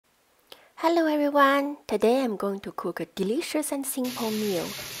Hello everyone! Today I'm going to cook a delicious and simple meal,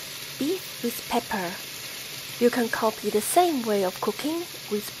 beef with pepper. You can copy the same way of cooking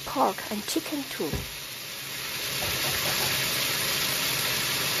with pork and chicken too.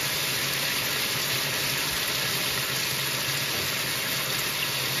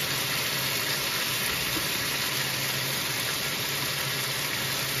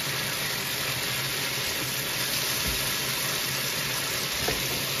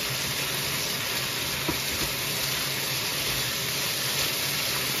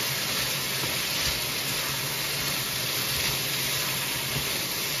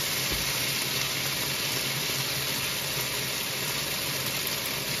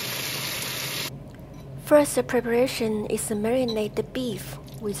 First, the preparation is to marinate the beef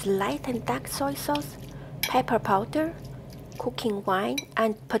with light and dark soy sauce, pepper powder, cooking wine,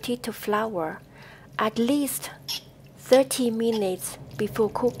 and potato flour at least 30 minutes before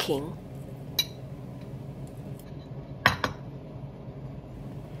cooking.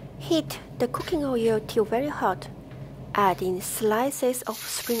 Heat the cooking oil till very hot. Add in slices of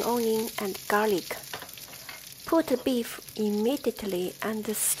spring onion and garlic. Put the beef immediately and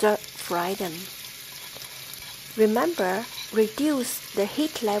stir-fry them. Remember, reduce the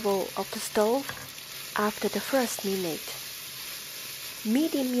heat level of the stove after the first minute.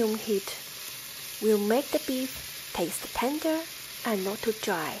 Medium heat will make the beef taste tender and not too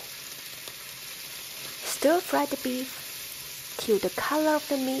dry. Stir-fry the beef till the color of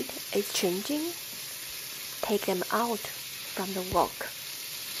the meat is changing. Take them out from the wok.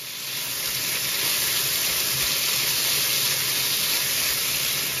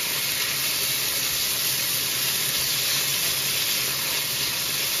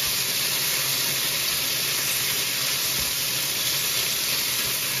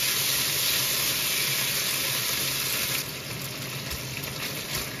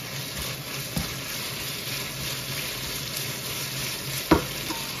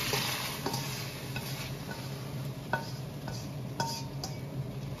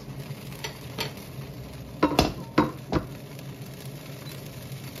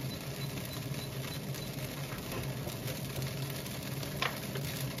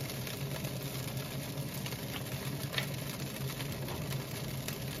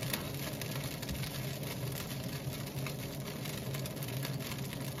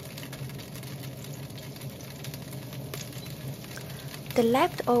 The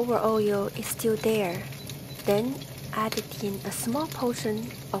leftover oil is still there. Then add in a small portion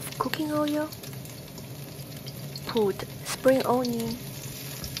of cooking oil. Put spring onion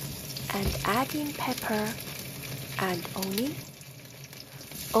and add in pepper and onion.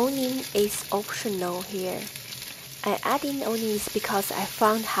 Onion is optional here. I add in onions because I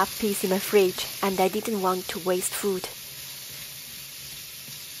found half piece in my fridge and I didn't want to waste food.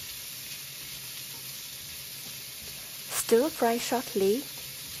 Stir-fry shortly,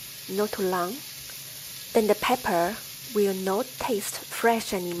 not too long. Then the pepper will not taste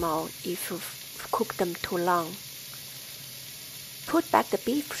fresh anymore if you cook them too long. Put back the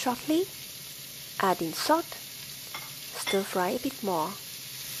beef shortly, add in salt, stir-fry a bit more.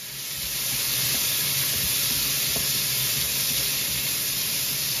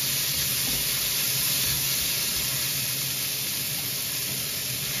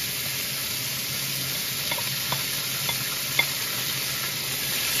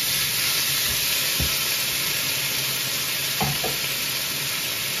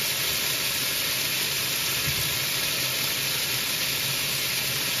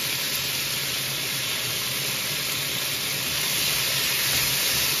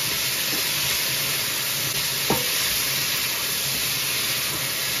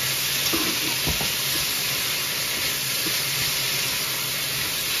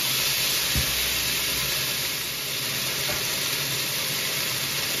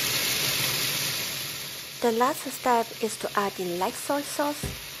 The last step is to add in light soy sauce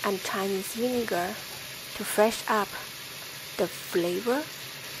and Chinese vinegar to fresh up the flavor.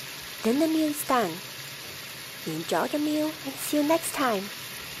 Then the meal is done. Enjoy the meal and see you next time.